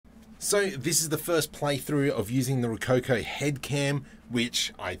So this is the first playthrough of using the Rokoko Headcam,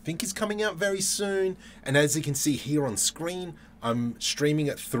 which I think is coming out very soon. And as you can see here on screen, I'm streaming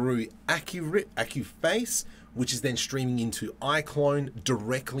it through AccuFace, which is then streaming into iClone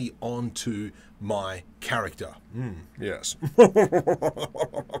directly onto my character. Yes.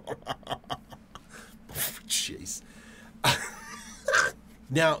 Jeez.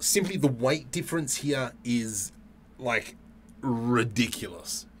 Now, simply the weight difference here is like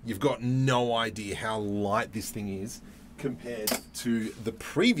ridiculous. You've got no idea how light this thing is compared to the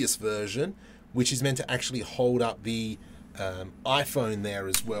previous version, which is meant to actually hold up the iPhone there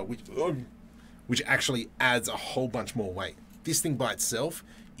as well, which actually adds a whole bunch more weight. This thing by itself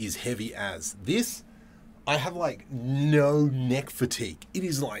is heavy as. This, I have like no neck fatigue. It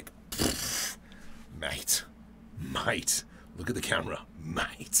is like, mate, look at the camera,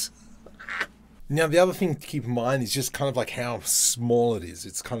 mate. Now, the other thing to keep in mind is just kind of like how small it is.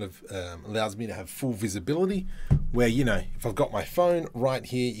 It's kind of allows me to have full visibility where, you know, if I've got my phone right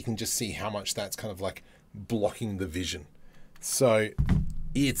here, you can just see how much that's kind of like blocking the vision. So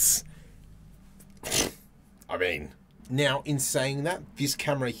it's, I mean, now in saying that, this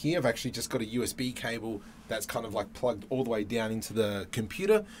camera here, I've actually just got a USB cable that's kind of like plugged all the way down into the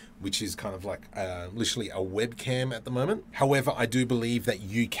computer, which is kind of like literally a webcam at the moment. However, I do believe that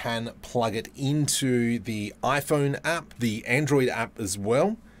you can plug it into the iPhone app, the Android app as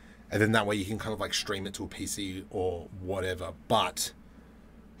well. And then that way you can kind of like stream it to a PC or whatever. But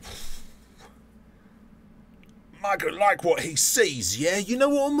Michael, like what he sees, yeah? You know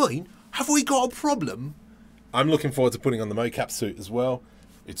what I mean? Have we got a problem? I'm looking forward to putting on the mocap suit as well.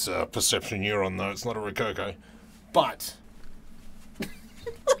 It's a perception neuron though, it's not a Rokoko. But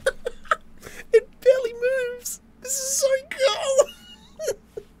it barely moves. This is so cool.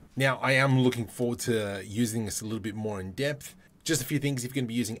 Now, I am looking forward to using this a little bit more in depth. Just a few things if you're going to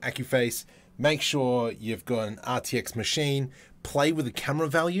be using AccuFace. Make sure you've got an RTX machine. Play with the camera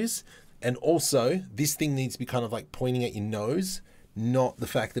values. And also, this thing needs to be kind of like pointing at your nose, not the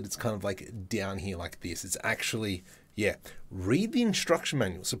fact that it's kind of like down here like this. It's actually, yeah, read the instruction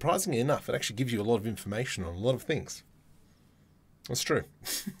manual. Surprisingly enough, it actually gives you a lot of information on a lot of things. That's true.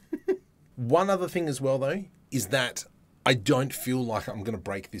 One other thing as well, though, is that I don't feel like I'm going to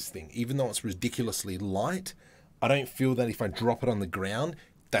break this thing. Even though it's ridiculously light, I don't feel that if I drop it on the ground,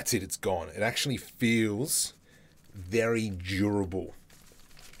 that's it, it's gone. It actually feels very durable.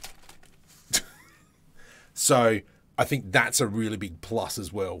 So I think that's a really big plus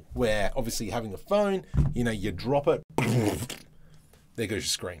as well, where obviously having a phone, you know, you drop it, there goes your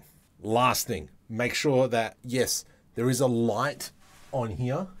screen. Last thing, make sure that, yes, there is a light on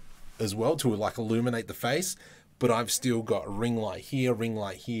here as well to like illuminate the face, but I've still got a ring light here,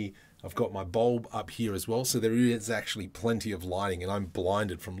 I've got my bulb up here as well. So there is actually plenty of lighting and I'm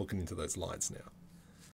blinded from looking into those lights now.